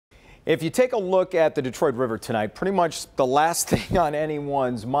If you take a look at the Detroit River tonight, pretty much the last thing on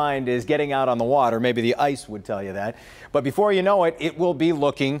anyone's mind is getting out on the water. Maybe the ice would tell you that. But before you know it, it will be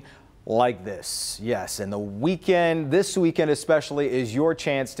looking like this. Yes, and the weekend, this weekend especially, is your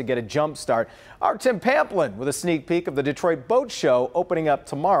chance to get a jump start. Our Tim Pamplin with a sneak peek of the Detroit Boat Show opening up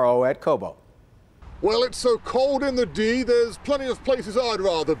tomorrow at Cobo. Well, it's so cold in the D, there's plenty of places I'd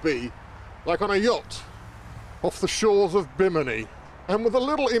rather be, like on a yacht off the shores of Bimini. And with a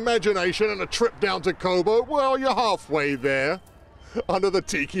little imagination and a trip down to Cobo, well, you're halfway there, under the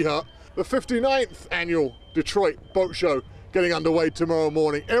Tiki Hut. The 59th annual Detroit Boat Show getting underway tomorrow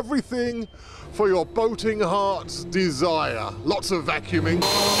morning. Everything for your boating heart's desire. Lots of vacuuming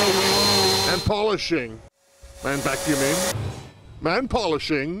and polishing. Man vacuuming, man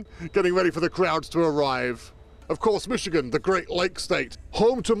polishing, getting ready for the crowds to arrive. Of course, Michigan, the Great Lakes state,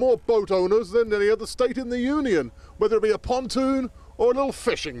 home to more boat owners than any other state in the Union, whether it be a pontoon or a little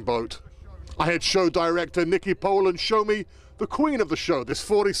fishing boat. I had show director Nikki Poland show me the queen of the show, this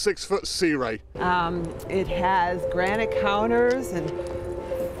 46-foot Sea Ray. It has granite counters and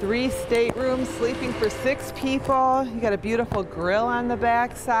 3 staterooms, sleeping for 6 people. You got a beautiful grill on the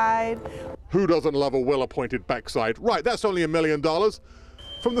backside. Who doesn't love a well-appointed backside? Right, that's only $1 million.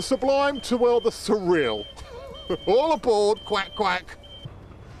 From the sublime to, well, the surreal. All aboard, quack, quack.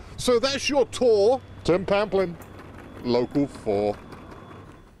 So that's your tour. Tim Pamplin, Local 4.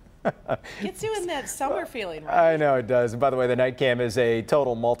 Gets you in that summer feeling, right? I know it does. And by the way, the night cam is a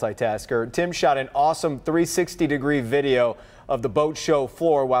total multitasker. Tim shot an awesome 360-degree video of the boat show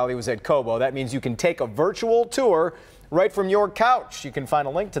floor while he was at Cobo. That means you can take a virtual tour right from your couch. You can find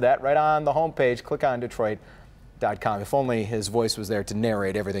a link to that right on the homepage. Click on Detroit.com. If only his voice was there to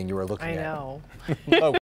narrate everything you were looking at. I know.